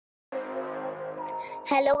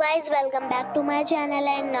Hello guys, welcome back to my channel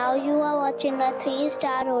and now you are watching a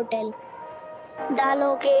 3-star hotel. The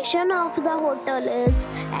location of the hotel is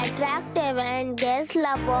attractive and guests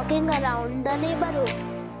love walking around the neighborhood.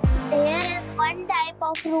 There is one type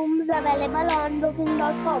of rooms available on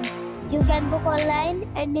booking.com. You can book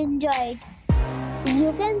online and enjoy it.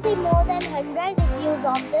 You can see more than 100 reviews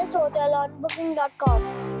of this hotel on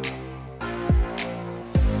booking.com.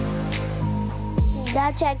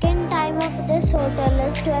 The check-in time of this hotel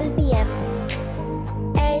is 12 p.m.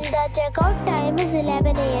 and the check-out time is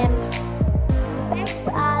 11 a.m. Pets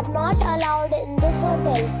are not allowed in this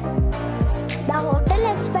hotel. The hotel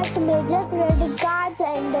accepts major credit cards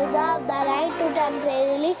and reserves the right to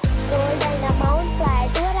temporarily hold an amount prior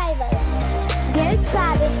to arrival. Guests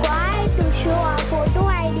are required to show a photo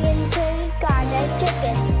ID and credit card at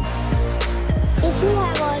check-in. If you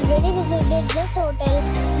have already visited this hotel,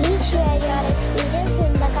 please share your experience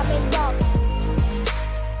in the comment box.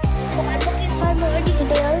 For more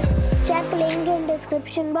details, check link in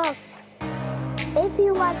description box. If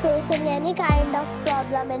you are facing any kind of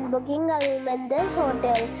problem in booking a room in this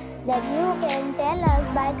hotel, then you can tell us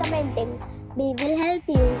by commenting. We will help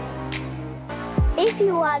you. If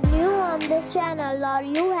you are new on this channel or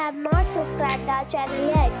you have not subscribed our channel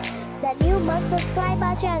yet, then you must subscribe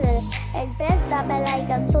our channel and press the bell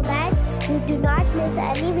icon so that you do not miss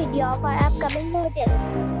any video of our upcoming hotel.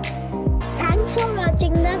 Thanks for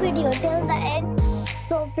watching the video till the end.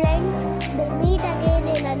 So friends, we'll meet again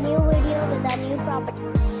in a new video with a new property.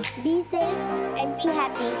 Be safe and be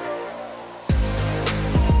happy.